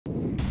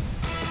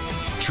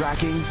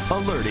Tracking,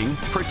 alerting,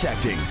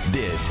 protecting.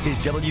 This is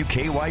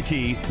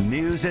WKYT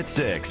News at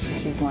 6.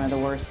 She's one of the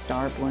worst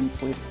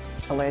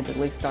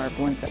allegedly starved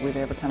ones that we've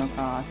ever come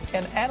across.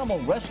 An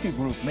animal rescue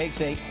group makes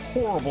a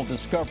horrible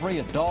discovery,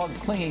 a dog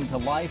clinging to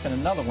life and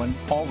another one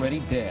already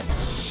dead.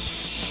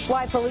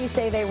 Why police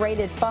say they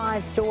raided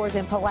 5 stores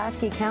in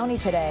Pulaski County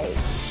today.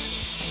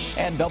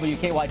 And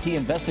WKYT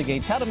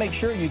investigates how to make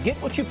sure you get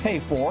what you pay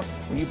for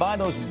when you buy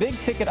those big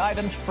ticket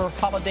items for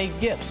holiday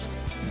gifts.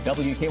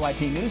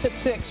 WKYT News at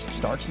 6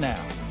 starts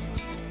now.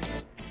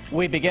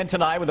 We begin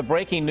tonight with a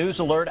breaking news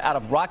alert out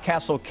of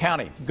Rockcastle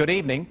County. Good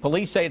evening.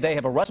 Police say they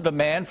have arrested a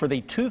man for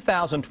the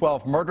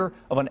 2012 murder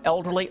of an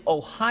elderly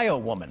Ohio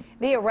woman.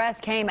 The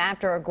arrest came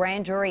after a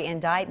grand jury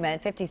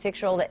indictment.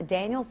 56-year-old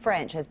Daniel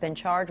French has been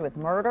charged with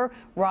murder,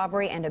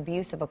 robbery, and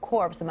abuse of a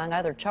corpse, among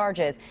other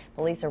charges.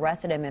 Police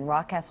arrested him in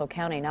Rockcastle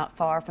County, not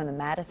far from the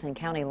Madison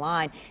County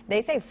line.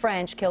 They say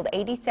French killed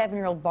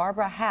 87-year-old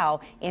Barbara Howe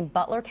in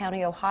Butler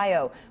County,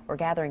 Ohio. We're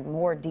gathering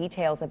more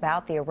details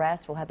about the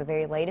arrest. We'll have the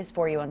very latest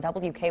for you on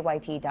WKYT.com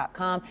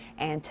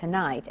and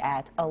tonight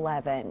at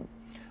 11.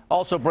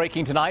 Also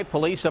breaking tonight,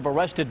 police have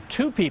arrested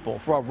 2 people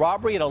for a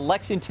robbery at a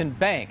Lexington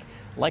bank.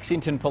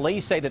 Lexington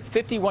police say that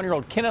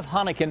 51-year-old Kenneth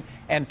Honiken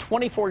and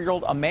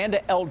 24-year-old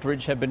Amanda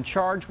Eldridge have been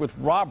charged with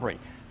robbery.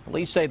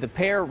 Police say the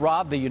pair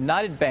robbed the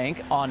United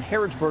Bank on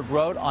Harrodsburg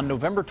Road on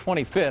November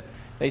 25th.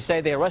 They say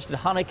they arrested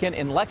Honiken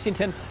in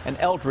Lexington and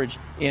Eldridge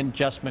in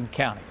Justman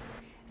County.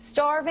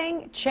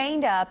 Starving,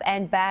 chained up,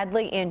 and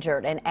badly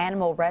injured. An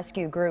animal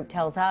rescue group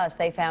tells us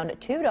they found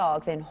 2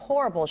 dogs in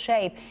horrible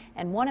shape,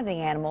 and one of the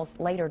animals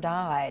later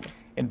died.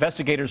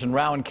 Investigators in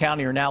Rowan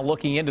County are now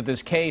looking into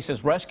this case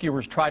as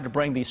rescuers tried to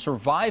bring the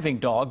surviving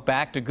dog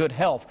back to good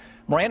health.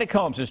 Miranda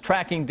Combs is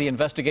tracking the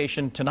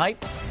investigation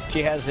tonight.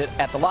 She has it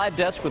at the live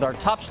desk with our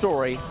top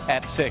story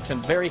at 6.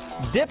 And very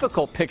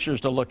difficult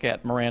pictures to look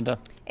at, Miranda.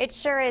 It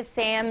sure is,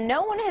 Sam.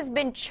 No one has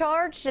been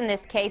charged in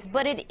this case,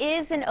 but it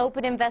is an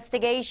open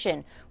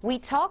investigation. We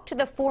talked to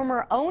the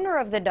former owner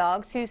of the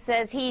dogs, who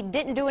says he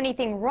didn't do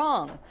anything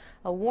wrong.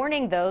 A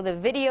warning, though, the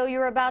video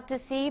you're about to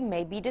see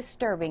may be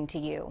disturbing to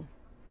you.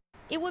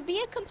 It would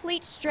be a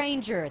complete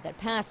stranger that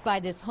passed by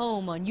this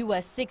home on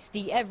US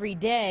 60 every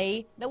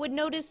day that would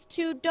notice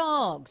 2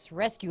 dogs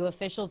rescue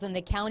officials in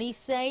the county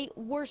say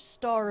were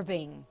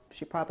starving.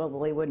 She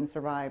probably wouldn't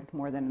survive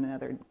more than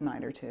another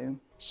night or 2.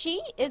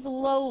 She is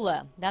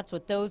Lola. That's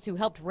what those who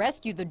helped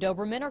rescue the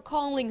Doberman are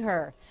calling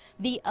her.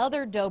 The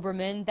other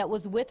Doberman that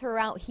was with her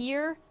out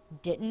here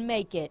didn't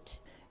make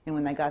it. And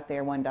when they got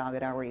there, one dog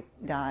had already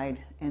died,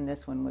 and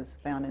this one was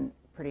found in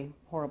pretty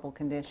horrible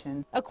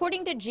condition.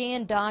 According to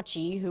Jan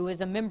Dachi, who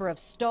is a member of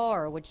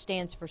STAR, which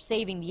stands for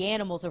Saving the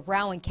Animals of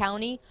Rowan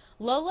County,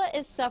 Lola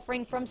is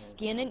suffering from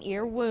skin and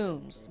ear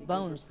wounds,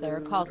 bones that are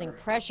causing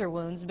pressure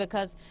wounds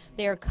because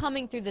they are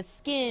coming through the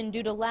skin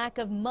due to lack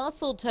of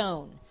muscle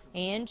tone,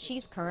 and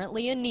she's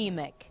currently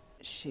anemic.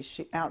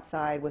 She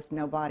outside with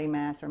no body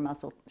mass or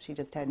muscle, she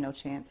just had no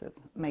chance of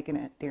making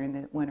it during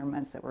the winter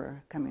months that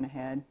were coming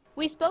ahead.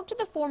 We spoke to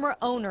the former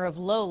owner of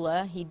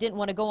Lola. He didn't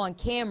want to go on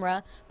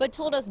camera, but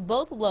told us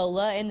both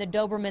Lola and the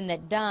Doberman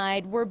that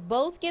died were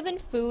both given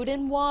food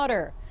and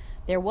water.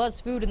 There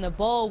was food in the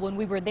bowl when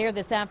we were there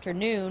this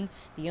afternoon.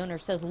 The owner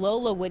says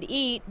Lola would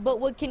eat, but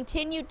would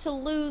continue to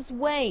lose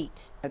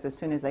weight. As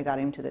soon as they got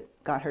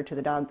her to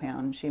the dog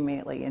pound, she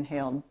immediately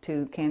inhaled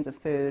 2 cans of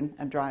food,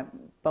 a dry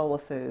bowl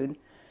of food,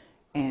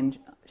 and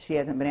she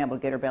hasn't been able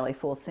to get her belly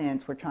full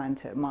since. We're trying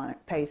to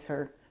pace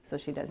her so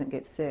she doesn't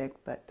get sick,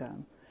 but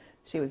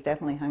she was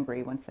definitely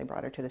hungry once they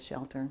brought her to the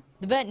shelter.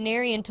 The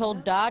veterinarian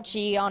told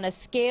Dachi on a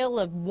scale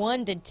of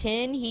 1 to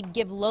 10, he'd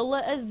give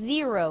Lola a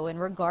 0 in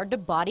regard to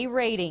body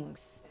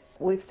ratings.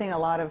 We've seen a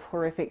lot of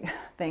horrific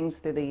things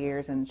through the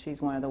years, and she's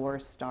one of the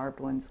worst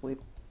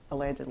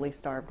allegedly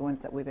starved ones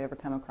that we've ever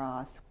come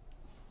across.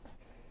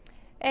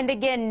 And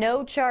again,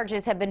 no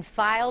charges have been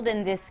filed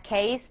in this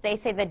case. They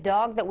say the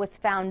dog that was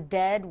found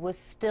dead was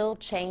still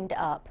chained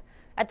up.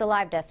 At the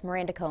live desk,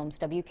 Miranda Combs,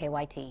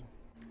 WKYT.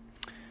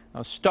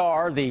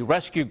 STAR, the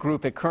rescue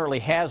group that currently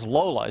has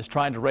Lola, is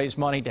trying to raise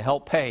money to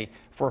help pay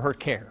for her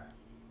care.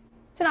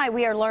 Tonight,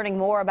 we are learning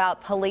more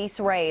about police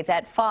raids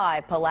at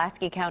 5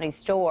 Pulaski County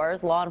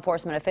stores. Law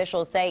enforcement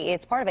officials say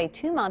it's part of a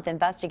 2-month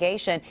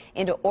investigation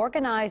into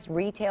organized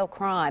retail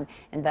crime.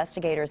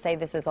 Investigators say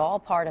this is all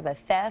part of a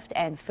theft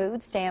and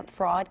food stamp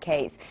fraud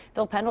case.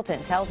 Phil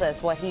Pendleton tells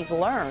us what he's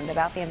learned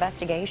about the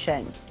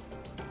investigation.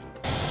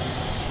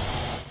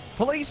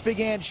 Police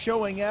began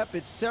showing up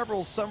at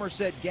several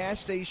Somerset gas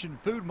station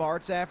food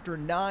marts after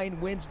 9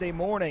 Wednesday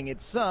morning.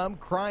 At some,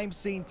 crime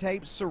scene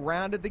tapes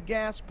surrounded the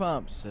gas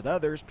pumps. At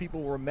others,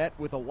 people were met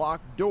with a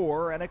locked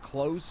door and a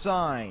closed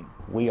sign.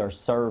 We are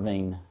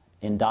serving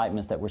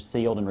indictments that were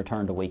sealed and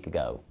returned a week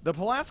ago. The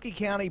Pulaski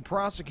County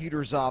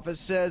Prosecutor's Office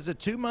says a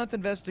 2-month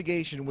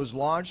investigation was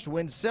launched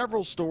when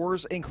several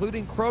stores,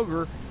 including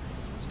Kroger,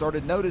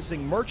 started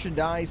noticing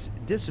merchandise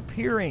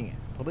disappearing.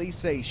 Police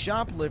say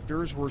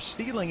shoplifters were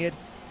stealing it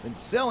and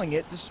selling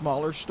it to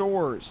smaller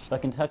stores. The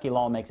Kentucky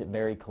law makes it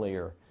very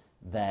clear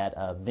that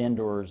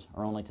vendors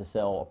are only to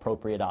sell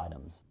appropriate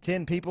items.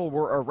 10 people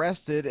were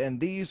arrested, and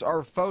these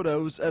are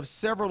photos of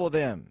several of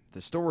them.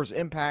 The stores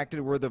impacted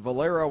were the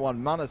Valero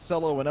on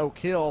Monticello and Oak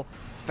Hill,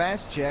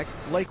 Fast Check,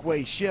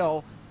 Lakeway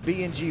Shell,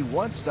 B&G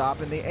One Stop,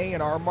 and the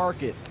A&R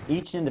Market.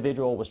 Each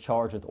individual was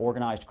charged with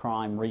organized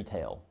crime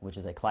retail, which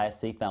is a Class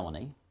C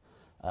felony.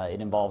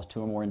 It involves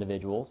 2 or more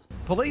individuals.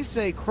 Police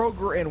say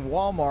Kroger and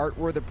Walmart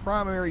were the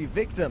primary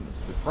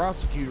victims, but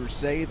prosecutors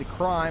say the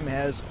crime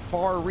has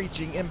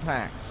far-reaching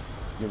impacts.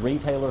 Your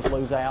retailers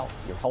lose out,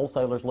 your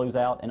wholesalers lose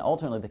out, and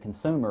ultimately the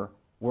consumer,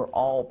 we're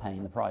all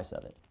paying the price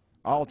of it.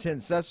 All 10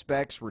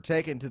 suspects were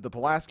taken to the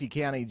Pulaski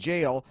County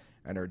Jail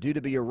and are due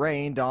to be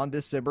arraigned on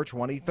December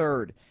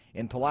 23rd.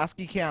 In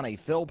Pulaski County,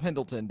 Phil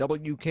Pendleton,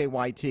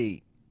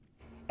 WKYT.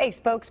 A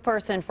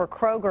spokesperson for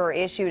Kroger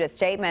issued a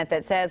statement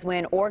that says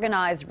when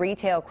organized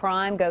retail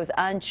crime goes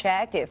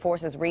unchecked, it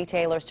forces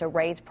retailers to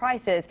raise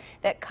prices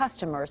that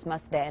customers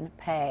must then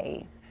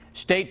pay.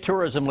 State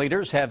tourism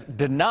leaders have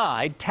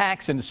denied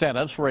tax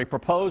incentives for a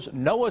proposed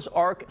Noah's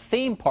Ark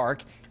theme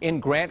park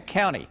in Grant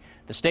County.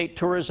 The State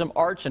Tourism,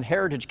 Arts, and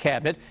Heritage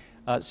Cabinet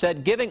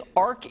said giving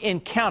Ark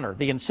Encounter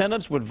the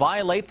incentives would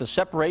violate the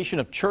separation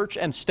of church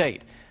and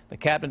state. The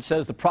cabinet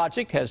says the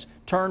project has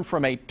turned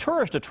from a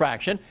tourist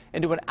attraction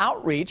into an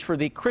outreach for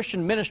the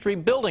Christian ministry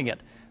building it.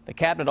 The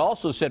cabinet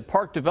also said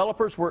park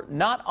developers were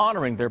not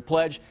honoring their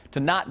pledge to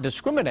not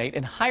discriminate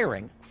in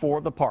hiring for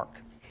the park.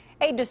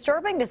 A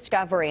disturbing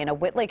discovery in a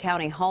Whitley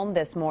County home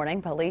this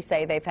morning. Police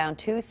say they found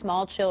 2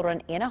 small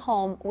children in a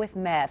home with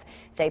meth.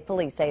 State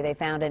police say they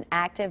found an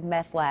active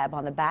meth lab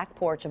on the back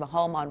porch of a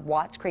home on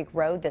Watts Creek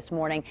Road this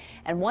morning.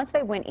 And once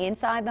they went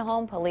inside the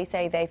home, police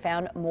say they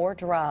found more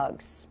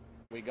drugs.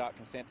 We got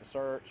consent to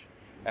search.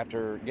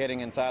 After getting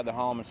inside the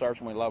home and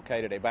searching, we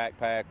located a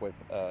backpack with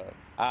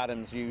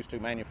items used to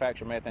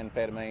manufacture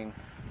methamphetamine,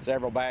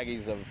 several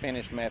baggies of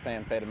finished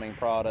methamphetamine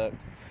product.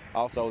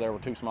 Also, there were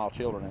 2 small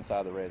children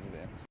inside the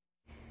residence.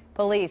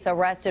 Police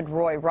arrested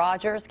Roy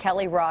Rogers,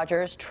 Kelly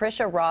Rogers,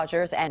 Trisha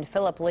Rogers, and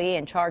Philip Lee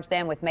and charged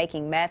them with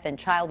making meth and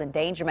child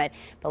endangerment.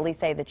 Police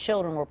say the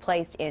children were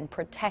placed in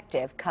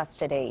protective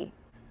custody.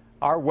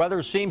 Our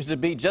weather seems to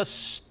be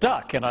just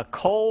stuck in a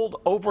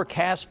cold,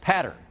 overcast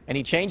pattern.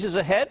 Any changes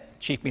ahead?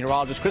 Chief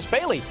Meteorologist Chris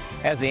Bailey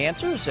has the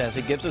answers as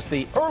he gives us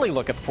the early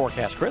look at the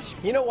forecast. Chris?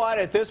 You know what?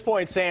 At this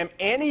point, Sam,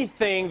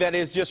 anything that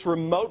is just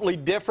remotely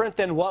different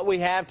than what we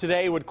have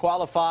today would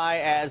qualify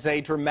as a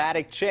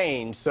dramatic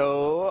change.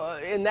 So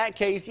in that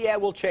case, yeah,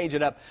 we'll change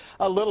it up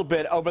a little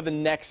bit over the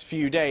next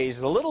few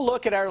days. A little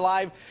look at our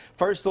live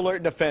First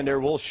Alert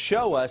Defender will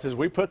show us, as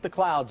we put the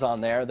clouds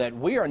on there, that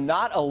we are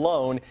not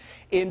alone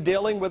in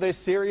dealing with a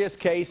serious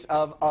case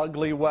of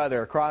ugly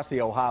weather across the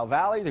Ohio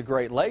Valley, the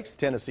Great Lakes,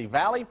 Tennessee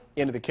Valley,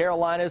 into the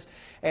Carolinas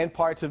and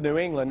parts of New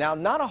England. Now,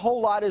 not a whole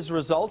lot is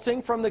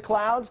resulting from the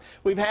clouds.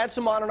 We've had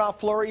some on and off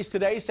flurries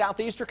today.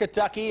 Southeastern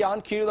Kentucky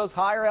on cue, those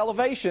higher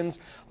elevations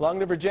along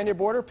the Virginia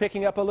border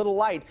picking up a little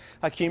light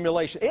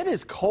accumulation. It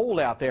is cold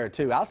out there,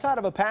 too. Outside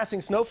of a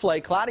passing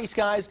snowflake, cloudy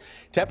skies,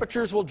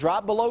 temperatures will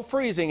drop below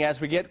freezing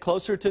as we get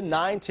closer to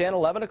 9, 10,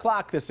 11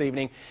 o'clock this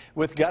evening,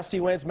 with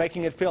gusty winds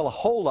making it feel a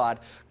whole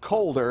lot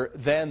colder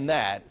than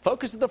that.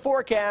 Focus of the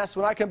forecast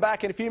when I come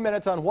back in a few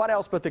minutes on what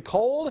else but the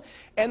cold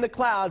and the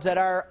clouds that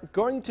are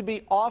going to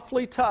be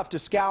awfully tough to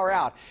scour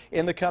out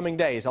in the coming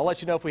days. I'll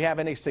let you know if we have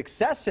any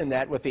success in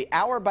that with the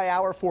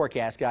hour-by-hour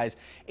forecast, guys,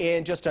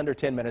 in just under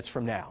 10 minutes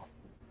from now.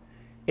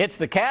 It's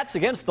the Cats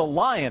against the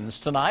Lions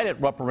tonight at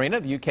Rupp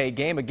Arena. The UK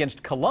game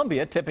against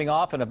Columbia tipping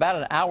off in about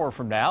an hour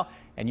from now.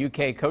 And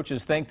UK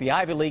coaches think the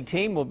Ivy League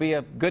team will be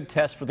a good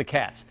test for the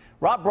Cats.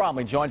 Rob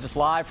Bromley joins us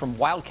live from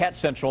Wildcat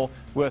Central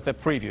with a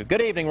preview.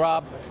 Good evening,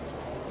 Rob.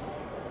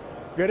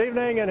 Good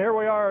evening, and here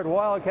we are at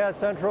Wildcat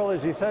Central.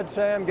 As you said,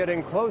 Sam,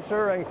 getting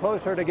closer and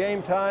closer to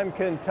game time.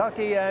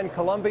 Kentucky and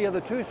Columbia, the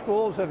 2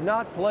 schools, have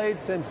not played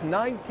since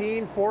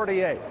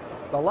 1948.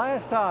 The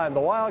last time the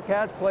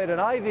Wildcats played an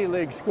Ivy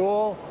League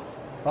school,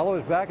 well, it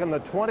was back in the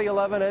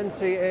 2011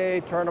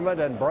 NCAA tournament,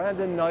 and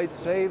Brandon Knight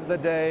saved the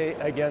day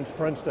against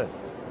Princeton.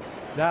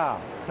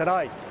 Now,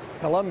 tonight,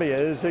 Columbia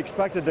is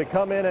expected to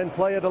come in and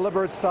play a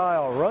deliberate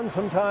style, run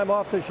some time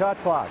off the shot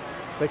clock.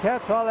 The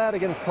Cats saw that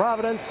against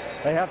Providence.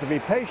 They have to be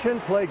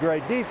patient, play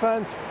great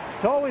defense.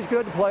 It's always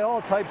good to play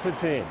all types of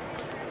teams.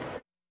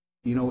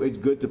 You know, it's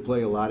good to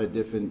play a lot of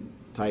different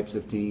types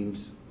of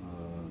teams.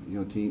 You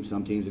know,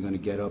 some teams are going to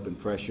get up and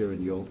pressure,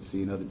 and you'll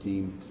see another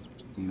team,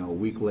 you know, a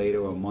week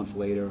later or a month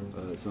later,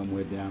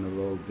 somewhere down the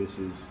road. This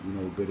is, you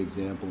know, a good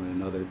example and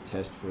another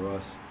test for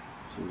us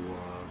to,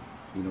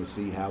 you know,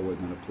 see how we're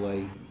going to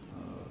play,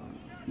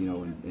 you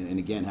know, and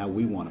again, how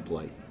we want to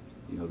play.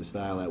 You know, the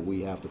style that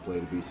we have to play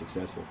to be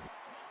successful.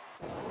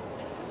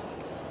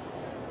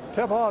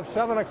 Tip-off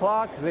 7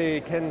 o'clock.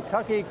 The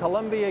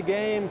Kentucky-Columbia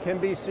game can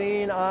be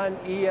seen on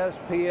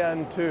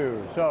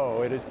ESPN2.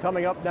 So it is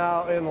coming up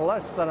now in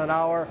less than an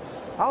hour.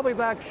 I'll be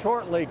back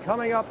shortly.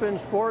 Coming up in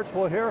sports,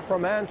 we'll hear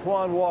from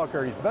Antoine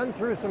Walker. He's been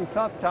through some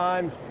tough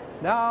times.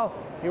 Now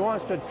he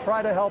wants to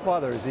try to help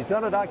others. He's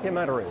done a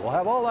documentary. We'll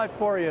have all that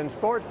for you in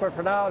sports, but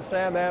for now,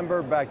 Sam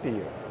Amber, back to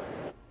you.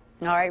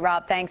 All right,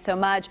 Rob, thanks so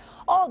much.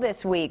 All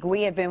this week,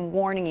 we have been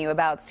warning you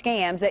about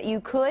scams that you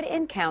could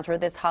encounter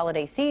this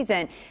holiday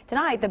season.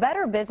 Tonight, the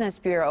Better Business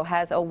Bureau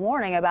has a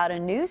warning about a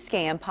new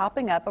scam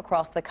popping up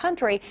across the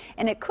country,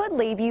 and it could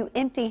leave you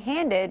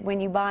empty-handed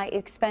when you buy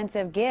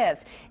expensive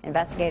gifts.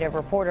 Investigative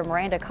reporter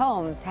Miranda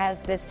Combs has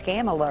this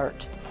scam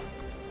alert.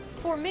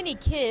 For many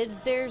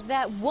kids, there's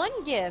that one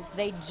gift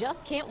they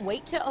just can't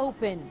wait to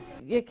open.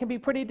 It can be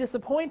pretty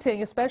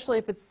disappointing, especially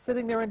if it's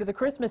sitting there under the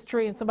Christmas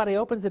tree and somebody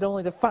opens it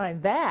only to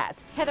find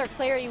that. Heather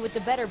Clary with the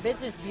Better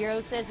Business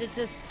Bureau says it's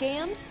a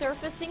scam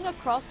surfacing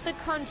across the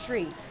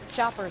country.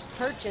 Shoppers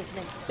purchase an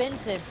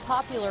expensive,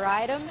 popular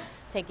item,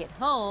 take it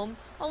home,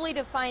 only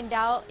to find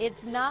out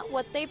it's not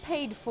what they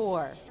paid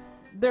for.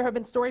 There have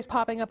been stories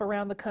popping up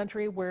around the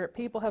country where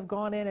people have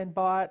gone in and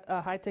bought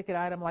a high-ticket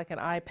item like an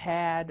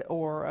iPad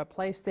or a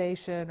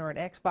PlayStation or an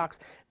Xbox,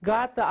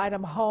 got the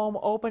item home,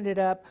 opened it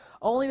up,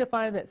 only to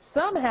find that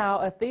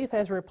somehow a thief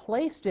has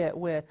replaced it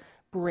with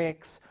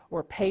bricks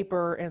or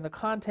paper and the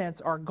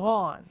contents are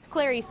gone.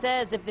 Clary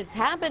says if this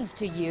happens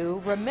to you,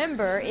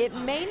 remember it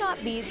may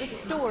not be the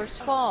store's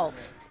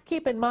fault.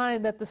 Keep in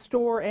mind that the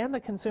store and the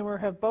consumer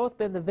have both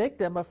been the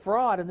victim of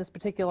fraud in this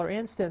particular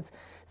instance.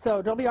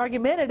 So don't be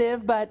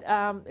argumentative, but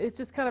it's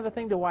just kind of a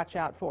thing to watch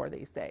out for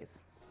these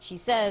days. She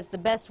says the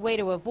best way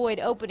to avoid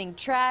opening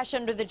trash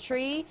under the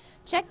tree,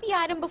 check the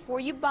item before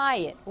you buy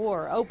it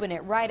or open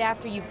it right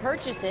after you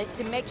purchase it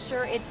to make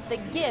sure it's the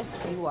gift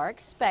you are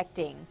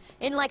expecting.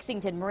 In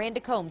Lexington, Miranda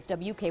Combs,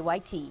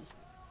 WKYT.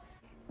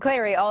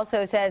 Clary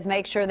also says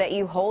make sure that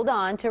you hold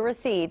on to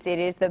receipts. It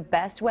is the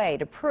best way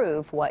to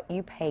prove what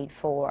you paid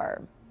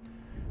for.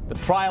 The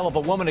trial of a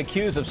woman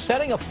accused of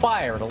setting a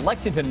fire at a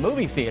Lexington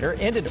movie theater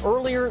ended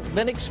earlier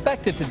than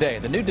expected today.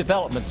 The new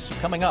developments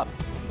coming up.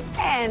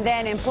 And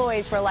then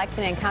employees for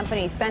Lexington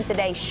Company spent the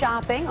day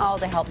shopping, all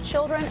to help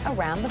children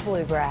around the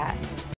Bluegrass.